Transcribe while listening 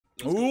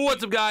Ooh,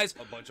 what's up, guys?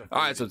 All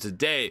right, so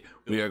today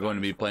we are going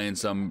to be playing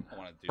some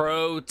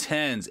Pro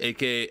 10s,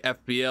 aka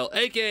FPL,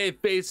 aka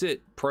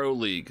Faceit Pro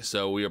League.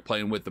 So we are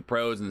playing with the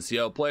pros and the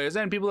CL players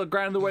and people that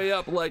grind their way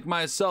up, like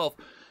myself,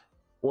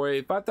 for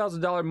a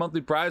 $5,000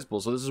 monthly prize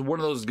pool. So this is one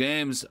of those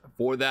games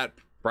for that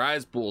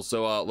prize pool.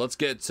 So let's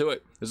get to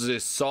it. This is a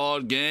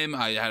solid game.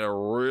 I had a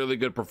really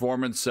good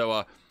performance.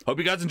 So hope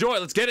you guys enjoy.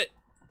 Let's get it.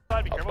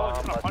 A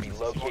bomb must be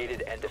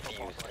located and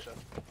defused.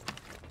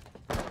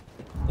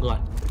 Good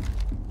luck.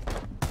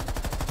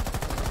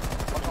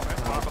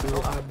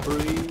 I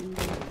breathe.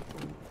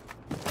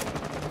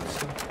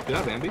 Good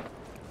job, Andy.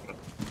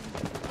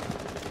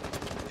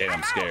 Damn,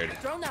 I'm scared.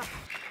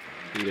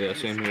 Yeah,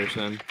 same here,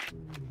 son.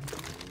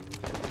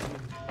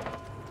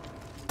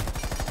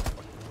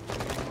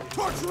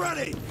 Torch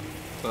ready!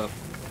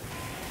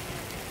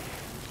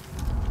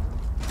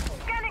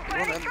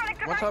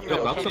 One time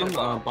Yo, box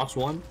on box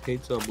one,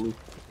 Kate's blue.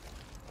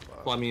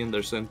 Fly me in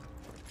there, Sen.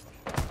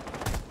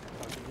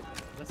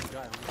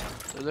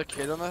 There's a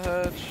kid on the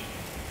hedge.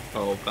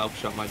 Oh, Valve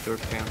shot my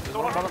dirt can. There's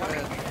one bottom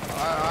hedge.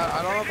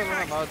 I don't know if there's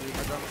one allowed, dude.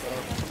 My gun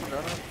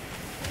fell.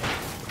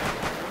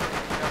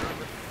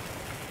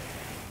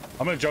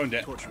 I'm gonna drone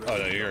down. Oh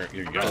no, you're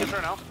good. I'm running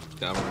right now.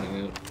 Yeah, I'm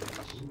running it.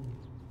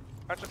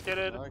 I just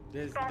kidded.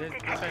 There's right there.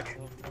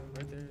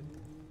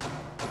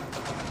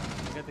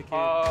 Get the kid.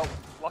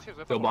 Last year's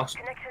Yo, box.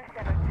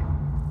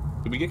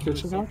 Did we get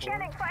kitchen couch?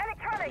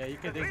 Yeah, you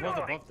can. There's one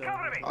above there.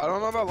 I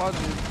don't know about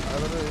logic. I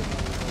literally.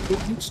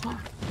 Kate, stop.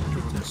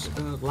 Kate's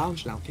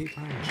lounge now. Kate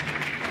lounge.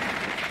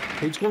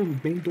 Kate's going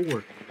main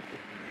door.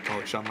 Oh,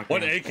 it shot my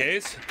What can.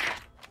 AKs?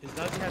 Is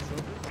that the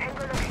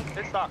open?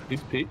 It's stuck.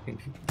 He's peeking.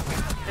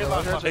 It's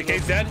lost.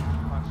 AK's dead?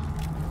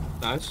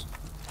 Nice.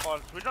 Oh,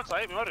 we not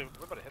sight. We might have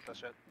hit that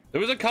shit. There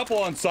was a couple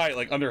on site,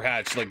 like under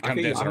hatch, like kind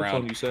of dancing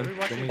around. You said.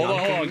 Hold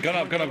on. Gun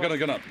up. I'm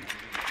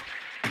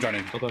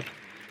running. Okay.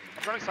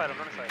 I'm running side.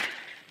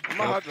 I'm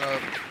a hot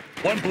drop.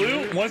 One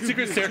blue, one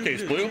secret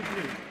staircase. Blue.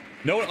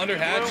 No one under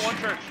hatch. One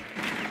church.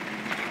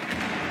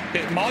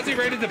 Okay, Mozzie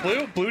raided the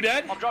blue. Blue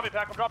dead. I'm dropping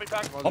back.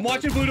 I'm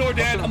watching blue door,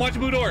 Dan. I'm watching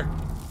blue door.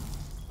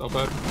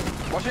 Okay.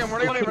 Watching him,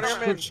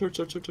 running. Church.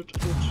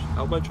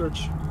 Out by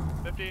church.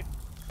 50.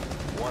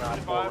 1 on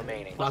 4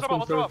 remaining. Last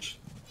one, church.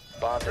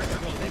 Bomb.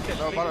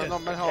 No,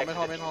 main hall. No,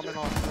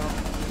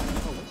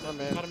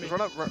 man. Just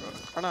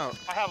run out.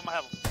 I have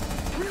him.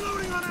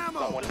 Reloading on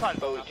ammo! One side.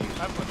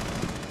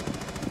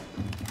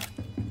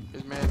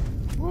 He's man.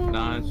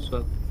 Nice.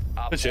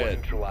 Op Shit.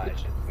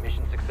 neutralized.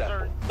 Mission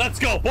successful. Let's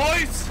go,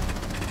 boys.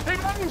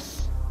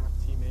 Teammates.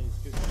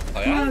 Oh,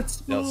 yeah?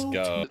 Let's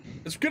go.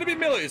 It's gonna be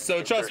Millie,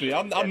 so trust me,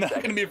 I'm not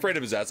gonna be afraid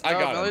of his ass. I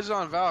got him. Millie's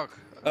on Valk.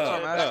 That's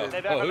what I'm asking.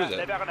 They back on who's that. it?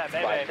 They back on that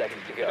 5 baby.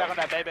 seconds to They go. back on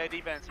that baby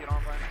defense. You know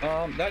what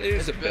I'm saying? That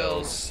is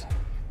Bills.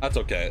 That's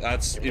okay.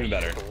 That's even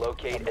better.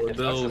 Locate and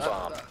defuse the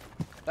bomb.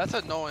 That's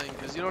annoying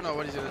because you don't know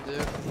what he's gonna do.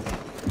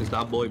 It's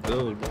that boy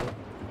build, bro.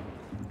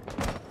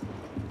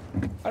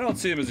 I don't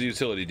see him as a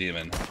utility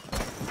demon.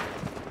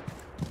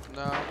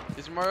 No,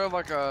 he's more of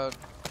like a.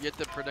 You have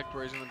to predict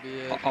where he's gonna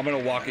be at. I'm gonna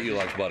walk at you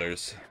like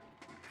butters.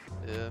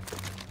 Yeah.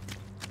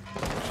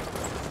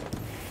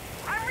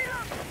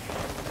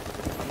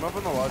 I'm up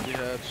in the lodgy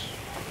hatch.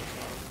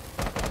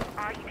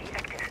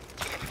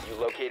 You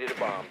located a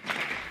bomb.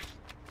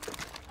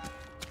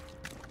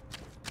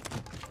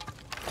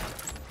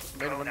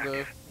 Main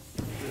window.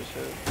 Just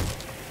hit.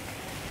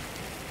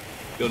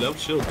 Yo, that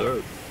was still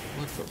dirt.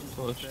 What the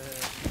fuck?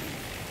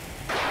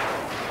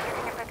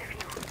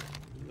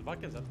 The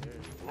bucket's up there.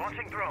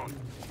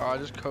 Oh, I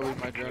just coded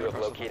my drone You have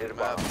across located the a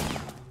map. bomb.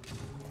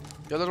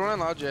 Yo, there's one in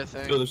lodgy, I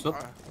think. Yo, there's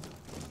nothing.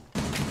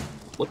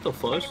 What the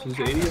fuck? Is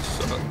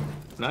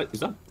ADS is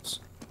that?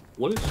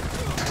 What is?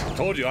 I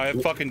told you I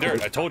have fucking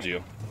dirt. I told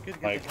you.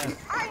 Like,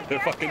 they're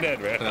fucking dead,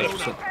 man.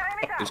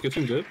 Is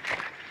getting good?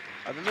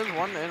 I think there's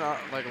one in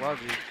like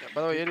lodgy.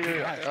 By the way,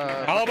 idiot.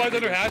 Alibi's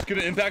under hatch. Get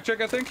an impact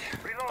check, I think.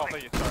 Oh,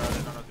 thank you. Sorry, I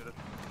didn't know how to do it.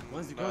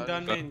 Once you go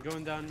down main,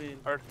 going down main.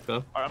 Heard. Go.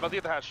 Alright, I'm about to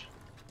get the hatch.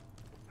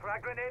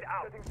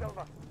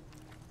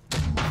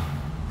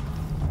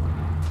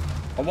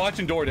 I'm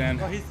watching door, Dan.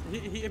 Oh,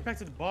 he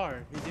impacted the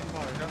bar. He's in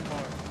bar. Down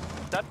bar.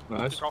 Dead.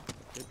 Nice. Call.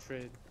 Good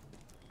trade.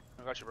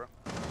 I got you, bro.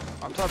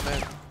 I'm top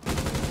man.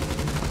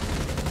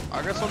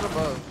 I got someone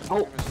above.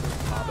 Oh.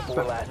 Op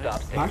 4 last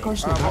stop Back on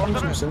standing.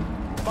 some, Sen.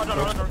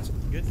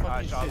 Good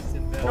fucking shit,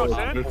 SenVale. Yo, Oh,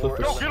 Sen. good flip.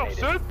 Yo, get him,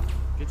 Sen.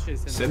 Good shit,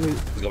 Sen SenVale. is,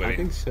 Let's go, I baby.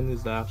 think Sen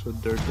is the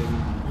absolute dirt thing.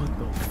 What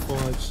the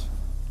fuck?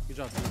 Good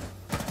job, team.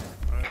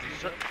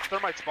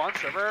 Thermite spawn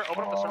server.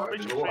 Open up the server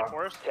page, straight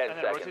forest, 10 and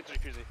then rotate to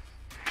jacuzzi.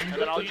 And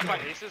then I'll use my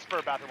aces for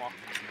a bathroom wall.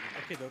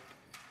 Okay, dope.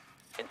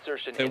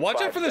 Insertion Hey, in watch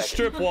 5 out for the seconds.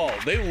 strip wall.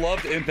 They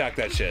love to impact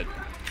that shit.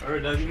 A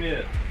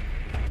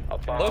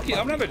bomb Loki,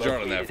 I'm must gonna have be a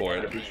drone on that located for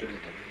and it. defused.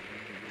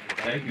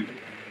 Thank you.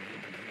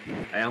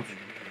 I am.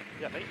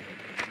 Yeah, mate.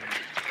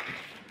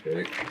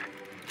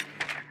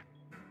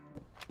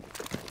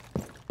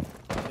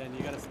 Then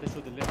you got a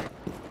special delivery.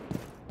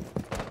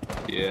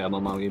 Yeah, my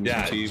mom gave me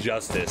Yeah, some tea.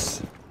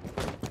 justice.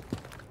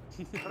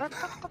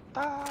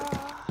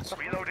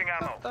 Reloading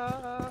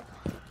ammo.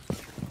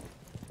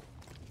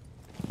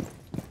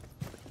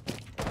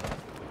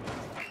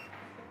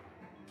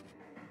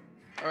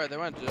 Alright, they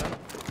went gym.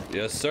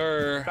 Yes,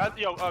 sir.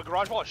 Yo,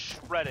 garage wall is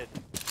shredded.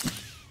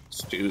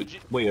 Dude,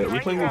 wait, are we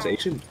playing against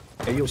Asian?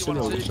 Hey, yo,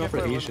 Seno, watch out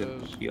for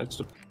Asian. He likes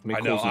to make I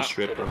know, holes and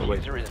strip, The bro.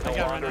 Wait, diffuser is no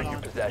longer in your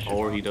possession.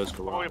 or he does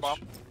Oh, garage. bomb.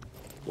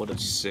 What a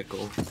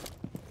sickle.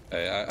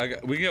 Hey,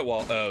 we can get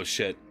wall. Oh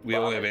shit, we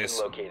only have Bomb has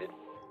ace. been located.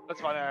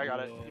 That's fine, I got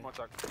it. Give me 1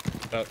 sec.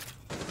 Oh,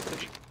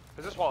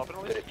 Is this wall open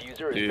at The least?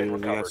 diffuser has been Dude, we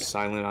got recovered.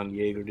 silent on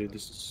Jaeger, dude.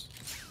 This is.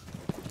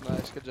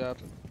 Nice, good job.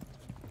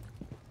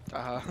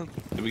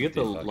 Did we get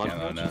the fuck, luck?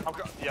 yeah, I know.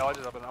 Yeah, I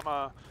just opened.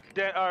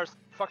 Dan,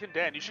 fucking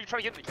Dan. You should try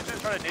to get in the kitchen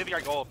and try to nade the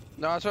guy gold.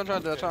 No, that's what I'm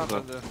trying to do. That's what I'm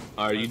trying to do.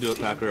 Alright, you do it,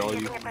 Packer. All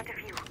you. I'm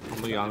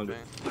gonna on it.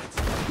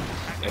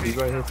 Yeah, he's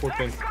right here, 4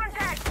 pin.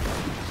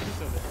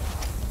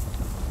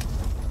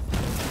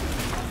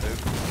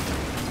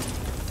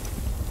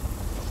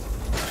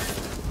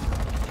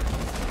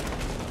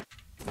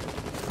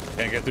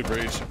 can't get through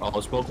breach. Oh,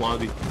 smoke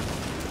lobby.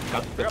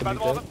 Got the Grab meat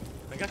wall dead. open.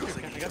 I got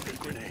your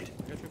grenade.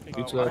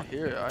 You I too.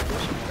 hear it. I hear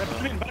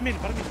something. But I mean,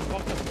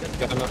 walk up.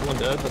 Got another one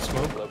dead. That's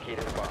smoke. Located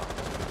a bomb.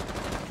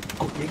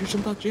 Oh, Jaeger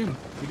jumped out gym.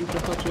 You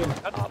jumped out gym.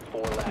 Op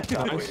 4 last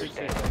operator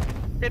standing.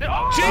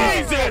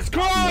 Jesus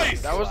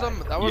Christ! That was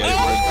them. That was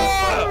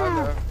Yeah, the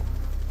worst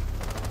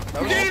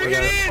We can't even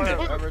get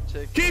in! ever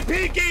taken. Keep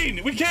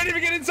peeking! We can't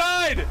even get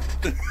inside!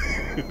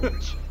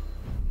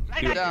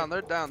 They're down.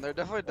 They're down. They're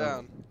definitely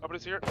down.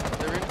 Nobody's here.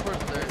 They're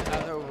reinforced.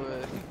 There's no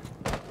way.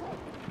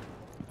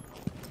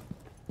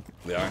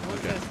 They are? One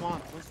Okay.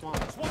 swamp.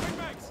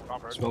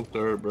 Bomb bird. Smoke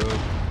dirt, bro.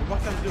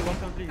 Walk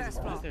down, please. It's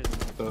stairs.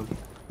 So,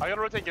 I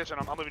gotta rotate kitchen.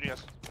 I'm moving you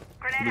guys.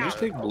 did we just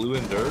take blue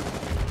and dirt?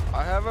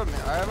 I have a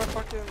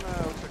fucking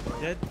what's it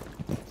called? Dead.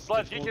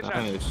 Sledge, get kitchen.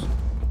 Nice.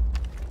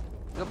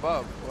 He's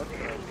above. What?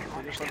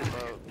 He just went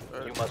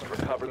above. You must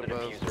recover the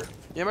above. diffuser.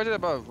 Yeah, imagine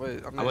above.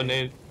 Wait, I'm I would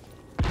nade.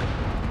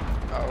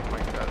 Oh my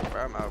god,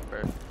 bro, I'm out,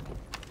 bro.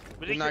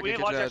 We Did need not to get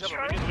lodge your that. judge.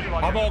 We need to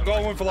lodge I'm that. all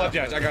going for lodge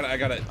dash. I got it. I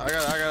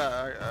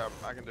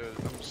can do it.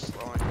 I'm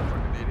slowing for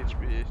fucking 8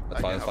 HP.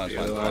 That's fine, that's fine, Yeah,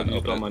 that's I fine.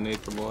 used all Open my it. nade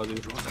from lobby.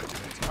 Alright, I'm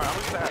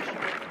gonna get the hatch.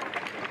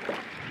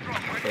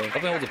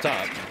 Open hold the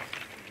top.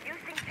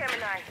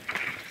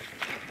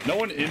 No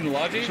one in I'm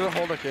lodgy? just gonna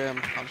hold a cam.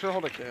 I'm just gonna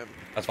hold a cam.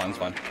 That's fine, that's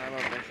fine. I'm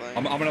not making flank.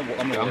 I'm Yeah,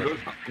 gonna I'm work.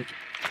 good.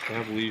 I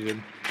have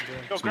legion.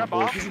 Yo, It's grab my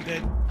bomb. boy. He's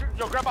dead.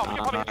 Yo, grab bomb.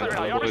 You're probably right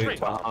now. You're on the street.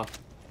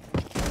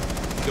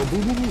 Yo, boo,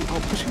 boo, boo.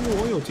 I'm pushing the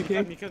oil, You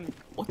TPA. can.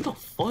 What the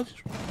fuck?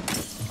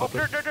 Oh,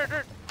 dirt.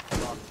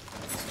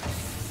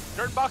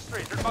 Dirt box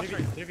 3. Dirt box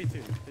 3.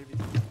 3v2.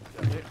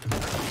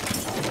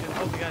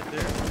 Oh, we got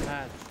there.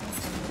 Bad.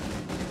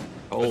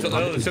 Oh, Still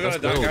that's got a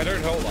Bills. guy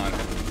dirt. Hold on.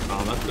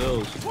 Oh, that's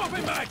Bills.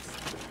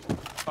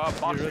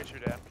 Box You're 3 too,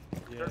 Dan.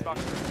 Yeah. Dirt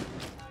box 3.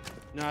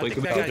 No, I Wait, think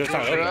can that we- guy. just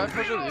not Should I open.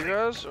 push with you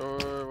guys or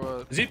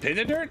what? Is he pinned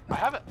in dirt? I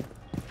have it.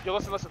 Yo,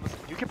 listen.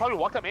 You can probably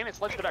walk that man and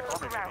sledge the back door,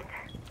 maybe.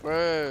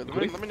 Wait,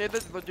 let me need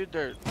this. Let's do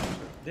dirt.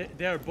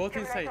 They are both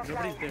inside.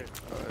 Nobody's there.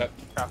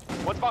 Yeah.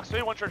 One's box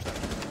 3, one church then.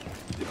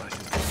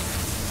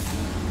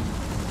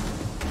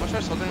 I'm gonna try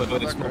something Wait, for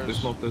they the smoke, they backers.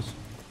 smoke this.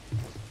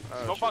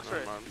 Smoke box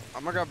right.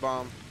 I'm gonna grab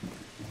bomb.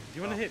 Do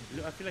you wanna hit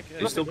blue? I feel like.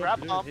 Listen, blue grab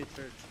and bomb. hit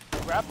church.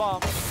 Grab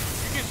bomb. You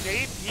can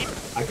nade deep.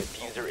 The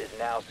diffuser is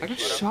now I got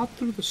secure. shot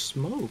through the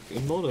smoke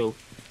in Moto.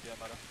 Yeah,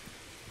 better.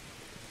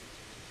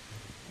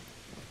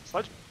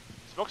 Sledge.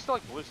 Smoke's still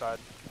like blue side.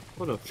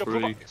 What a Yo, blue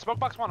freak. smoke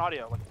box 1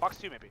 audio. Like box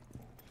 2 maybe.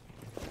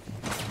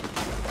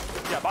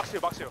 Yeah, box 2.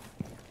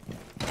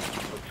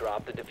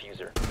 Drop the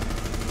diffuser.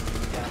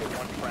 Down to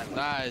 1 friendly.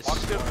 Nice.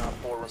 Box 2.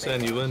 4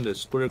 Sen, you win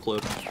this. Twitter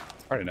clip. I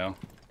already know.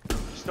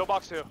 Still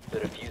box 2. The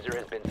diffuser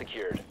has been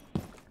secured.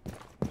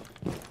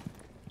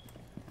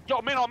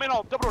 Yo, main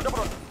hall. Double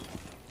door.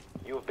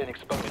 You have been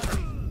exposed.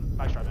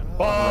 Nice try, man.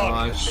 Fuck!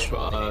 Nice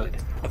try.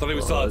 I thought he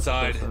was still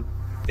outside.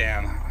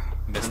 Damn.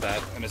 Missed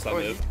that. I missed that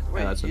Wait, move.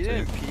 wait, Yeah, that's he didn't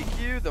insane. peek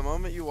you the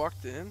moment you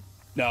walked in?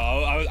 No,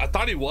 I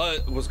thought he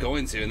was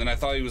going to, and then I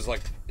thought he was like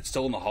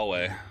still in the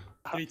hallway.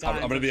 3 I'm times.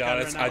 gonna be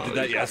honest. I did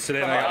that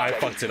yesterday, and I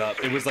fucked it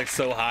up. It was like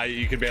so high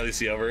you could barely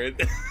see over it.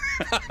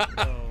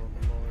 Oh lord.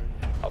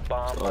 A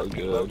bomb Oh, must be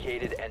good.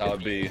 located and That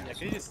would be. Yeah,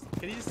 can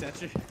you just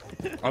set your?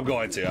 I'm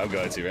going to,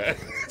 right?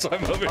 So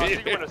I'm over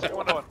Second here. window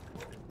 1.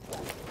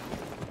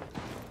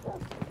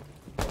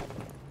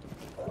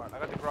 Alright, I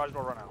got the garage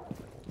door run out.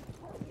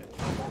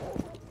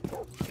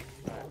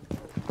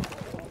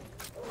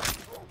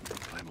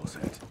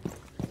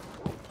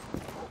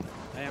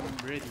 I am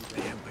ready.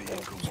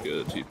 Let's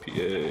go,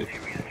 TPA.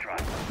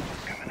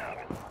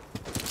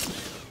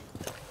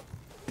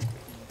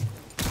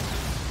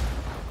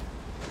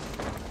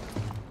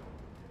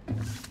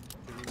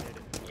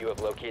 you have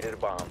located a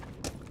bomb.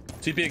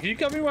 TPA, can you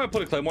cover me while I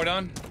put a claymore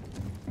down?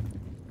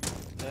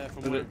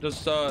 From where?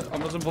 Just I'm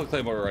just gonna put a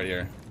claymore right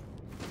here.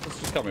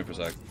 Just cover me for a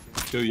sec.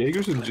 Yo,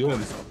 Jaeger's in gym.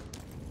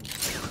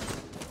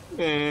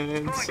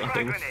 Man,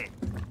 son.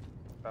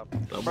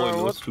 That boy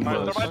knows too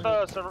Alright, much. they're right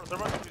the server. They're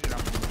right the now.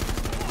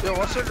 Yo,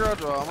 what's the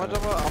garage wall? I'm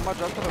gonna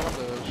jump to the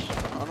windows.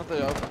 I don't know if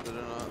they opened it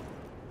or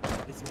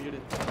not. It's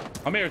muted.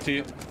 I'm here,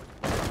 T.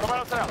 Come right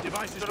outside out.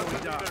 Device is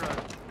going down.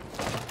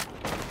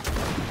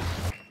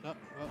 Oh.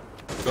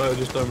 Go Oh,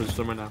 just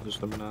stormer now. Just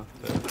stormer now.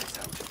 Yeah.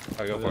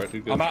 Alright, go for You're it.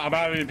 good. I'm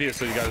out of EMP,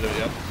 so you gotta do it,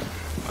 yep.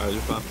 Alright,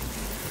 you're fine.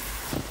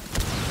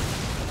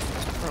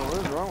 Bro, what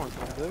is wrong with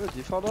him? David,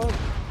 you fell dog?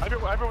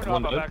 Everyone know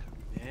about back.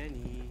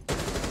 Danny.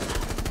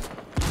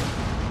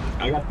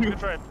 I got two. Good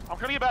trade. I'm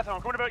coming to get bathroom.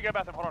 I'm coming to get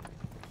bathroom. Hold on.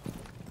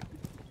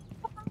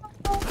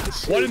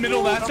 One in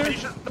middle master?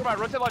 Come on,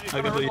 rotate logic.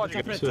 Come on,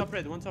 rotate logic. Top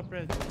red, one top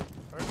red.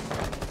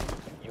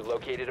 You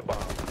located a bomb.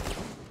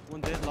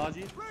 One dead,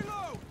 Logi.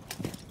 Reload!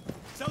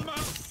 Sell him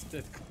out!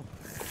 Dead.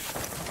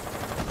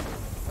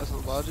 That's a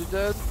Logi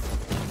dead?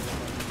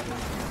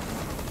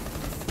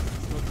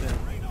 Not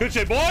dead. Good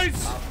shit,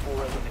 boys! Op 4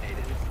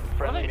 eliminated.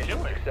 Friendly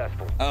mission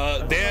successful.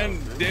 Dan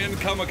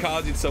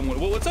kamikaze someone.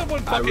 Well, what's that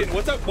one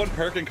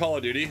perk in Call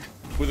of Duty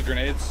with the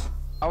grenades?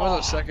 I was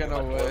a second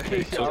away.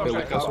 It's okay,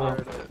 we got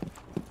one.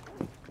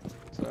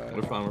 Sorry.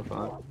 We're fine.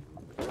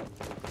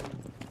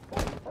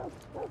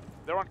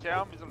 They're on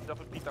cam. He's gonna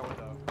definitely beat that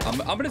window.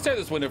 I'm gonna stay at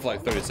this window for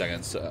like 30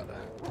 seconds. 30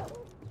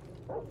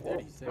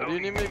 What seconds. do you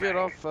need me to get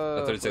off?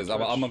 30 seconds.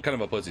 I'm kind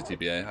of a pussy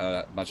TPA.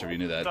 I'm not sure if you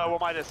knew that. No, well,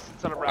 mine is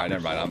set up Alright,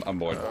 never mind. I'm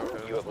bored.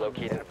 You have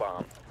located a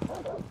bomb.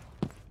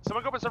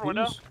 Someone go open server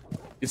window.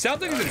 It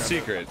sounds like it's in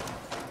secret.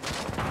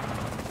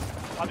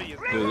 I think he's.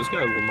 Dude, this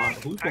guy will mine.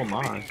 Who's going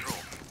mine?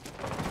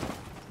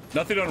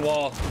 Nothing on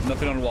wall.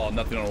 Nothing on wall.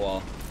 Nothing on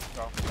wall.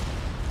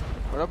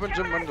 What up in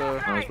gym window?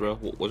 Nice, bro.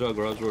 Watch out,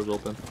 garage doors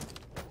open.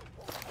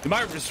 He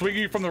might swing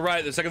you from the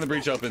right the second the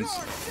breach opens.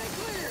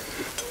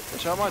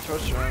 Watch out my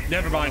Twitch, man.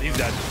 Never mind. He's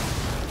dead.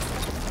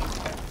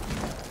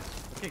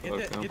 Okay, get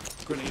Okay. that. Get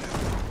grenade.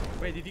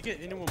 Wait, did you get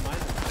anyone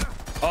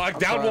mine?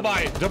 Down will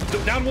mine.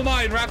 Down will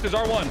mine. Raptors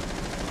R1.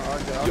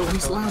 Yo,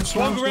 he's lounge.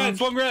 Swung red.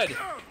 Swung red.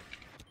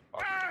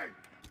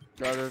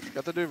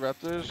 Got the dude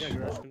Raptors. Yeah,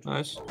 garage control.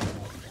 Nice.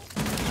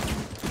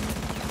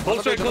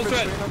 Close red. Close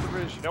red.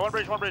 Yeah,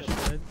 one bridge.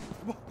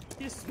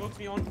 He just smoked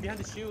me on behind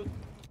the shield.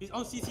 He's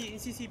on CC, in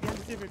CC, behind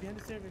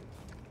the server.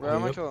 Where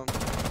am I killing?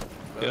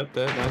 Yep,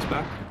 dead. Nice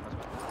back.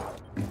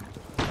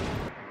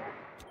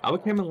 I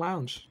would came in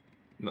lounge.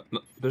 No,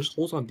 there's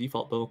holes on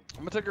default though. I'm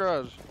gonna take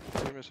garage.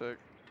 Give me a sec.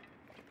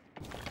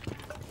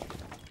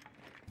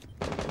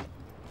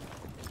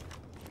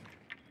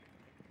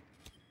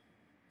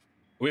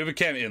 We have a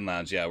cam in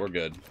lounge. Yeah, we're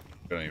good.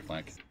 Go on your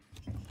flank.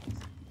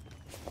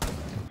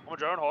 I'm a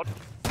drone. Hold.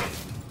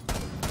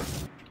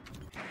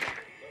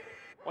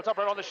 What's up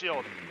right on the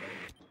shield?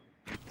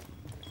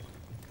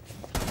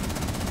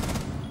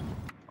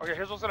 Okay,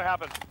 here's what's gonna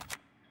happen.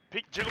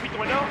 Jiggle beat the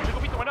window.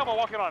 Jiggle beat the window. I'm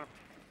walking on him.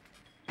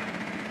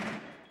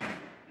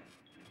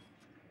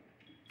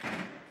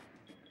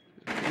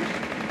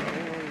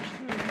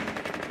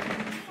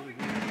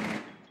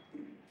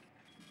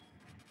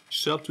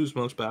 Shut up, two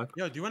smokes back.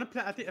 Yo, do you want to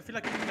plant? I feel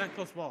like plant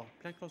close wall.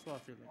 Plant close wall, I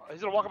feel like.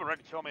 He's gonna walk up and right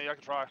to kill me. I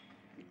can try.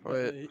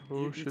 Wait,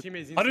 who Your should?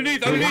 teammate's inside.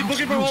 Underneath.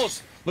 Looking for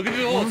holes. Looking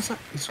through the holes.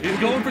 He's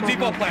going for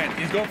default plant.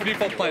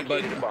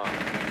 But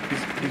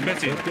he's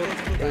missing.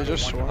 They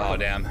just swung. Oh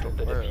damn. The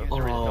diffuser is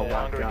no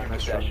longer in your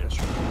possession.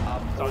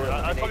 Sorry,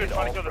 I fucking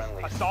trying to kill this.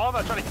 I saw him.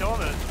 I tried to kill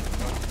him.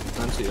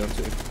 I'm two.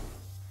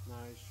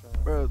 Nice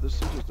shot. Bro, this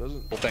dude just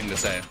doesn't. Cool thing to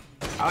say.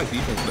 I like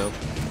defense though.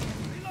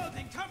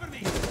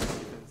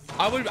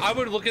 I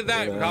would look at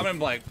that Yeah. comment and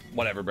be like,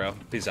 whatever, bro.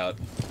 Peace out.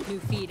 New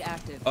feed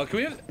active. Oh, can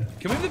we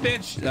have the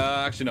bench?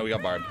 Actually, no, we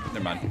got Barb.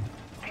 Never mind.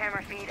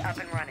 Camera feed up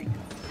and running.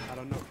 I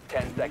don't know.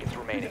 10 seconds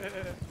remaining.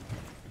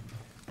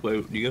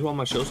 Wait, do you guys want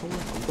my show somewhere?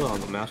 I'm putting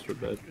on the master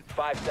bed.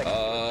 5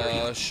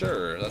 seconds.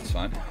 Sure, that's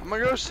fine. I'm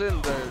gonna go sit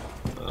in there.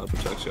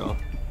 Protects y'all.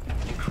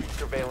 Increase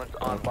surveillance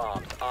on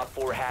bombs. Op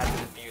 4 has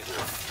the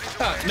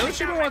diffuser. No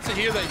streamer wants to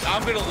hear that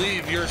I'm gonna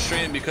leave your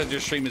stream because your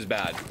stream is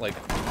bad. Like,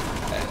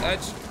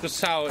 that's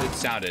just how it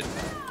sounded.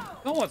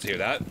 No one wants to hear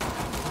that.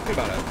 Think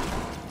about it.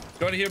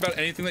 You want to hear about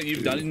anything that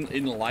you've done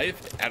in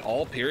life at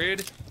all,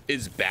 period,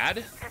 is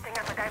bad?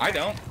 I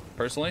don't,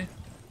 personally.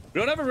 We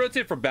don't have a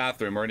rotate for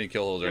bathroom or any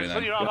kill holes or So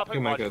anything. you're not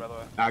playing logic, by the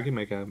way. I can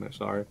make it.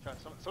 Sorry. Okay,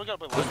 so we gotta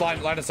play Just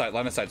logic. line of sight.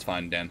 Line of sight's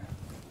fine, Dan.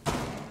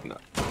 No,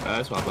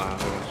 that's my bad.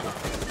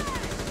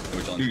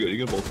 We're chilling. You're good.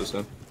 You can bolt this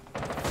in.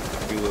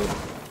 Reload.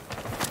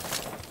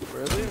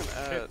 Where are they even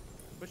at?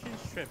 Pushing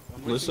strip.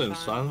 I'm Listen,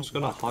 wasting time. Silent's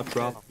gonna hot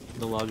drop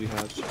the Logi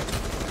hatch.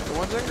 The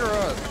one's in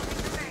garage.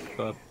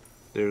 But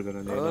they're gonna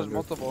need Bro, there's under.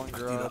 multiple in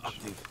garage.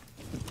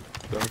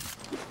 Go.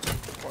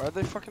 Why are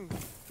they fucking?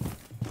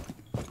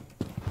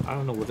 I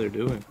don't know what they're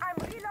doing.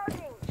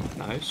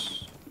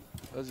 Nice.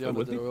 That's Go the other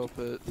with me? oil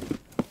pit.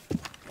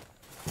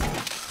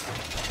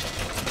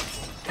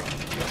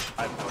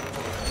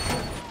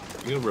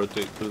 You can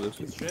rotate through this.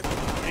 Strip.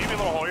 Can you give me a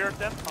little hole here,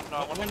 then? I'm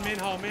not. One main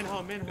hall.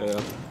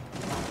 Yeah.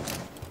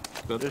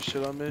 Good. There's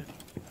shit on me.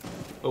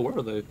 Oh, where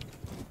are they?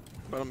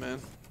 But man,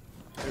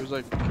 it was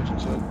like kitchen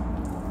set.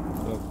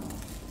 Oh.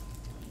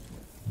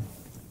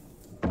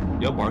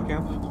 Yo, bar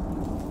camp?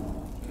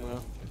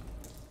 No.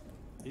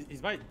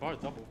 He's by bar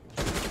double.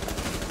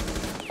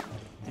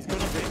 He's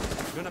going up main.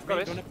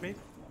 Going up main.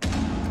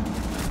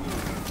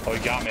 Oh, he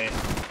got me.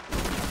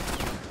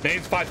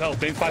 Main's 5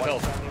 health. Main's 5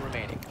 health. Friendly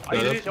remaining. I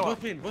need to kill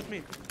him. Both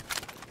main.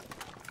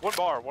 One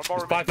bar It's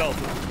remaining. 5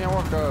 health. Can't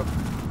walk up.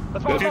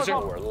 Let's go, let's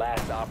go. Four, last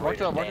Walking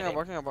operator up, standing.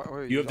 walking up.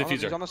 Wait, You have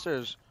he's diffuser. on the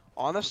stairs.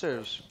 On the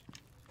stairs.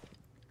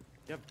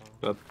 Yep.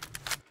 Good.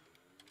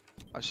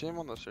 I see him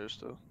on the stairs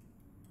still.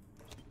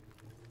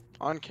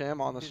 On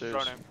cam, on the He's stairs.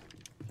 running.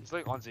 He's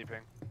like on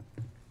Z-ping.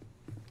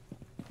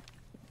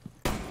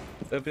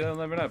 FPL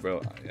never not,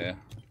 bro. Yeah.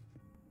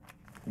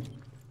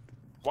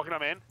 Walking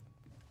on main.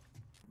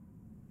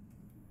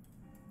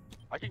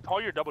 I can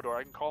call your double door.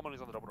 I can call him when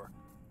he's on the double door.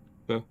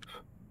 Yeah.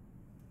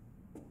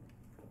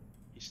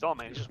 He's still on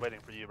main. He's just waiting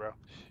for you, bro.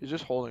 He's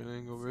just holding an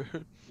angle over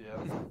here.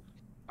 Yeah.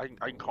 I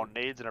can call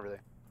nades and everything.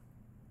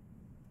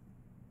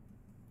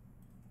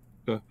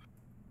 Yeah.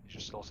 He's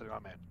just still sitting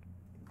on main.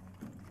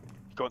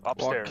 He's going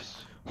upstairs.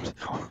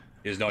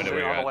 He has no idea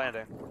Sitting where on the you're at.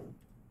 landing.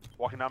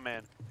 Walking down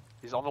main.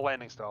 He's on the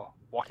landing still.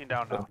 Walking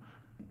down now.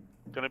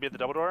 Gonna be at the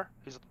double door.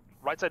 He's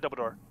right side double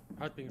door.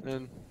 Hard ping.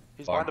 And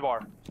He's Bar. behind the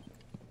bar.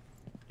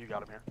 You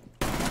got him here.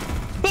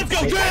 Let's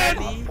go,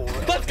 Dan!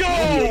 Let's go!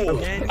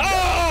 Danny,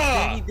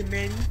 Ah! Danny the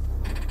man.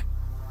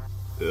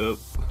 Yep.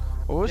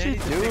 what was he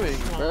Danny's a big doing,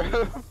 slime.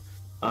 bro?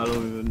 I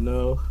don't even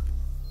know.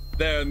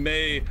 There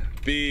may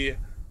be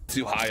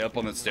too high up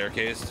on the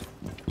staircase.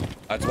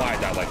 That's why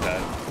I died like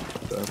that.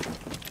 Okay.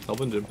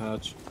 Helping gym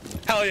patch.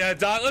 Hell yeah,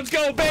 Doc. Let's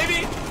go,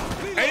 baby!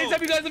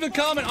 Anytime you guys have a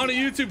comment on a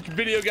YouTube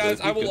video,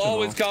 guys, I will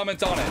always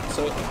comment on it.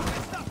 So,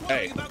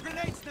 hey,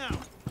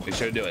 be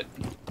sure to do it.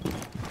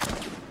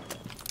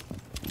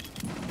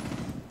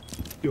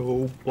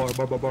 Yo, bar,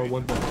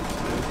 one bar.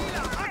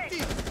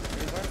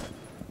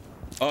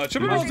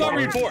 Triple wall's not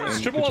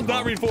reinforced. Triple wall's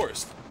not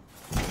reinforced.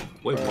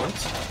 Wait, what? I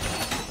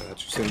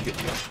thought you said get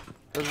me.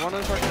 There's one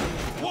in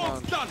fucking.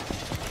 Wall's done.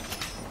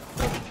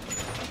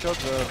 Killed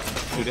the.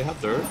 Do they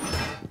have dirt?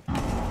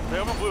 They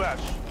have a blue ash.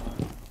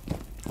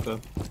 Okay.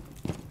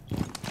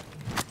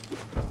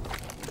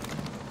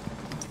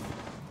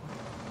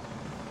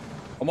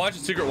 I'm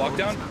watching Secret Walk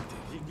Down.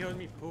 You killed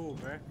me, fool,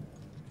 bro.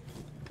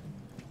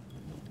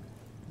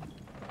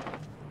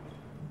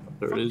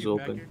 Dirt Fuck is you,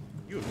 back open. here.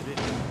 You a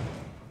bitch.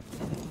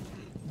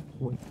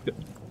 Oh, yeah.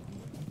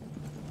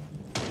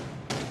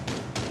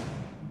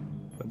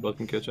 I'm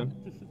looking kitchen.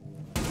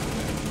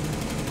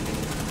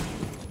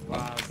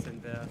 Wow,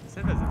 SenVale.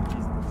 SenVale's a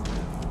beast.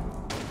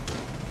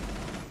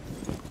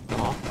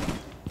 Aw.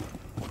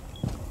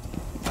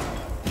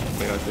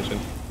 They got kitchen.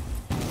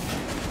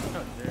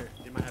 Oh, there.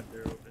 They might have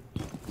their open.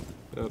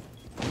 Yep.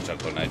 Chuck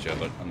for Nitro,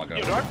 but I'm not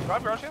You gonna.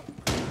 drive garage here?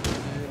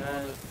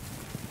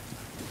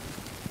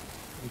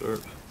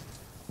 Dirt.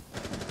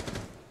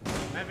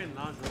 I'm having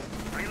lounge room.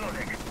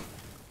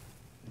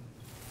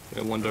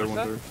 Yeah, one dirt,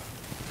 one dirt.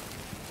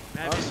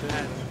 I'm having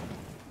hatch.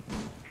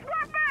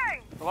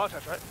 The launch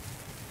hatch, right?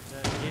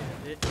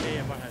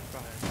 Yeah, bar hatch,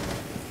 bar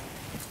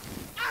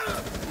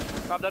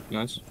hatch. Top dead.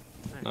 Nice.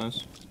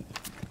 Nice.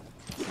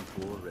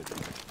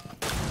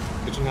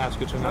 Kitchen hatch,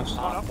 kitchen hatch.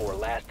 Op 4,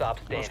 last stop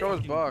Let's standing. go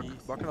with Buck.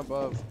 Buck and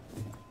above.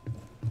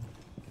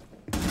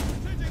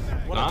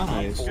 What a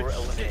Nice. good 4 shit,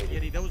 eliminated.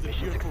 Yeti. That was a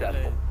Mission beautiful play.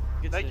 successful.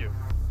 Good Thank shit. you.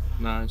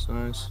 Nice,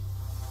 nice.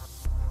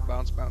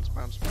 Bounce, bounce,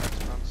 bounce, bounce,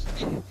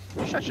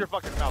 bounce. Shut your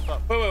fucking mouth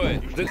up.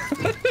 Wait.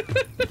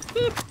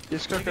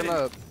 He's cooking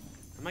up.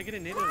 Am I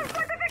getting native?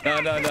 No,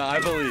 I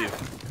believe.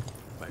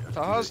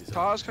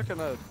 Taha's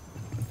cooking up.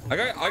 I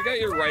got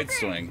your right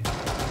swing.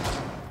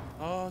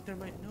 Oh, there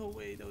might no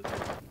way. That was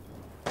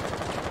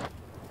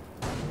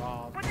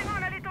Rob. Putting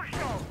on a little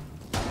show.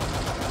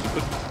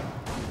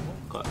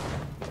 Cut.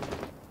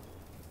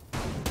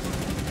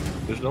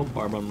 There's no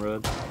barb on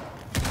red.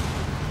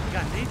 You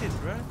got nated,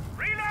 bro.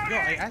 Yo,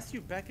 I asked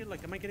you back in,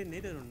 like, am I getting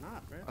nated or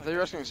not, bro? I thought you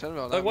were asking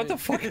SenVale. Like, what the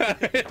fuck?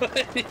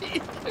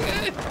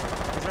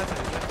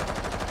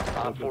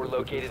 Op 4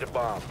 located a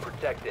bomb.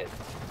 Protect it.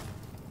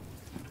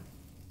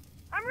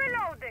 I'm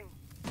reloading.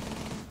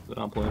 They're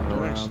not playing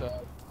around.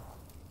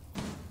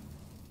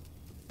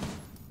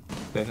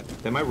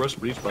 They might rush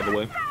breach, by the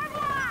way.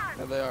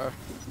 Yeah, they are.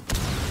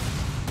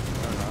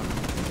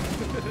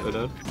 They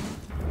did.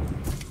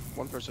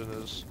 One person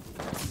is.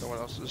 No one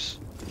else is.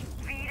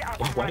 Feed up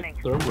Why? and running.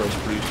 They're rush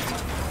breach.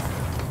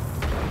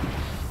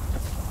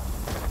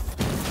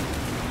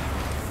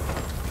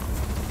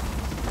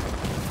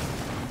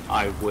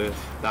 I whiff.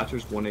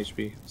 Thatcher's 1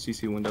 HP.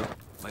 CC window.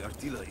 My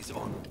artillery is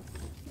on.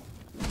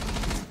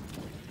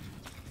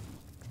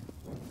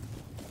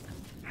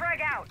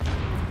 Frag out.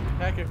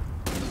 Hacker.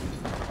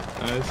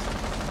 Nice.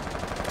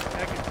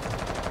 Hacker.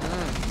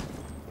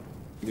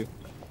 Thank you.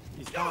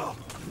 He's gone.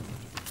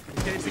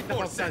 He's getting picked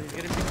up outside. He's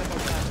getting picked up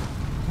outside.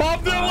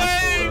 Bomb the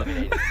way!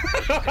 Eliminated.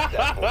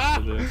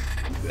 Successful.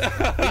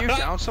 Will you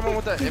down someone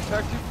with that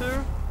impact you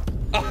threw?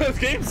 Oh, this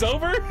game's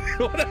over?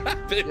 What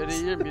happened? Yeah,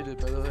 you're muted,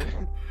 by the way.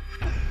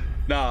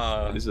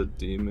 Nah. He's a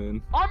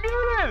demon. I'm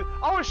muted!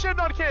 I was shitting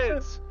on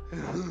kids!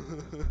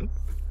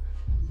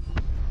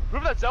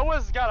 Whoever that Zell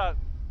was got a...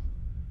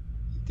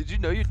 Did you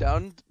know you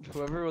downed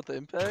whoever with the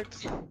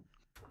impact? That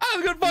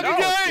was a good fucking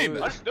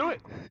game! I just knew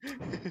it.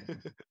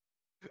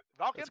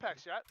 Valk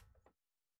impact, chat.